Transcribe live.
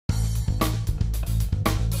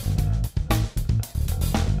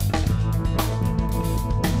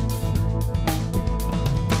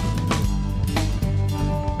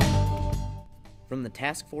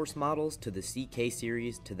Task Force models to the CK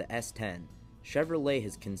series to the S10, Chevrolet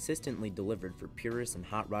has consistently delivered for purists and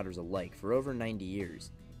hot rodders alike for over 90 years.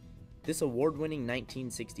 This award-winning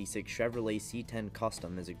 1966 Chevrolet C10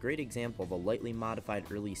 Custom is a great example of a lightly modified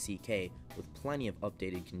early CK with plenty of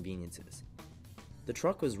updated conveniences. The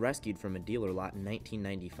truck was rescued from a dealer lot in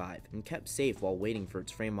 1995 and kept safe while waiting for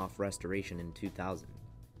its frame-off restoration in 2000.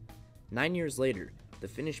 9 years later, the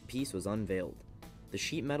finished piece was unveiled. The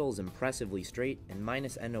sheet metal is impressively straight, and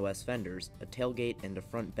minus NOS fenders, a tailgate, and a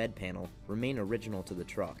front bed panel remain original to the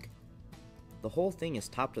truck. The whole thing is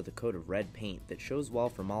topped with a coat of red paint that shows well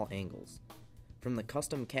from all angles. From the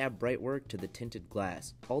custom cab brightwork to the tinted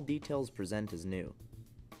glass, all details present as new.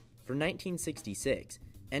 For 1966,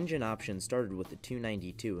 engine options started with the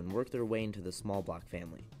 292 and worked their way into the small block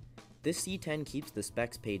family. This C10 keeps the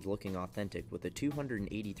specs page looking authentic with a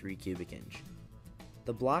 283 cubic inch.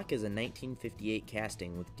 The block is a 1958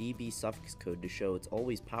 casting with DB suffix code to show it's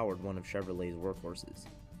always powered one of Chevrolet's workhorses.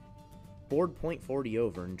 Bored .40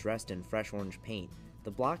 over and dressed in fresh orange paint, the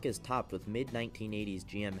block is topped with mid-1980s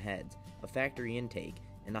GM heads, a factory intake,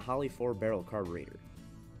 and a Holly 4-barrel carburetor.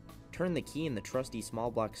 Turn the key and the trusty small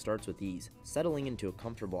block starts with ease, settling into a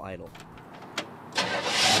comfortable idle.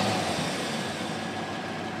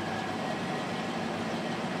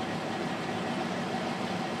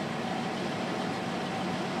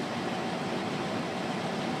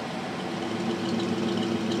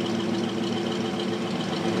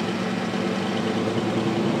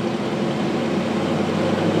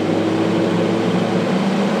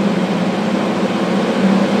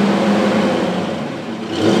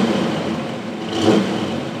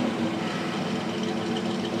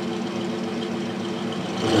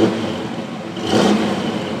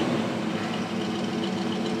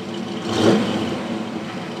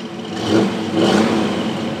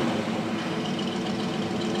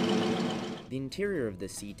 The interior of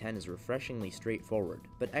this C10 is refreshingly straightforward,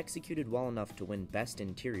 but executed well enough to win Best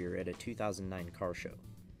Interior at a 2009 car show.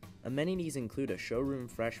 Amenities include a showroom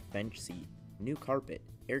fresh bench seat, new carpet,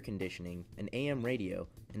 air conditioning, an AM radio,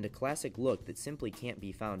 and a classic look that simply can't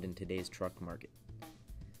be found in today's truck market.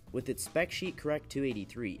 With its spec sheet correct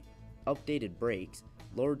 283, updated brakes,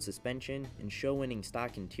 lowered suspension, and show-winning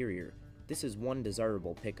stock interior, this is one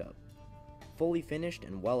desirable pickup. Fully finished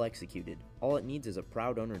and well executed, all it needs is a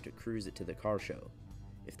proud owner to cruise it to the car show.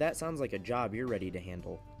 If that sounds like a job you're ready to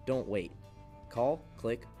handle, don't wait. Call,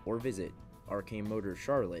 click, or visit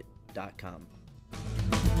rkmotorscharlotte.com.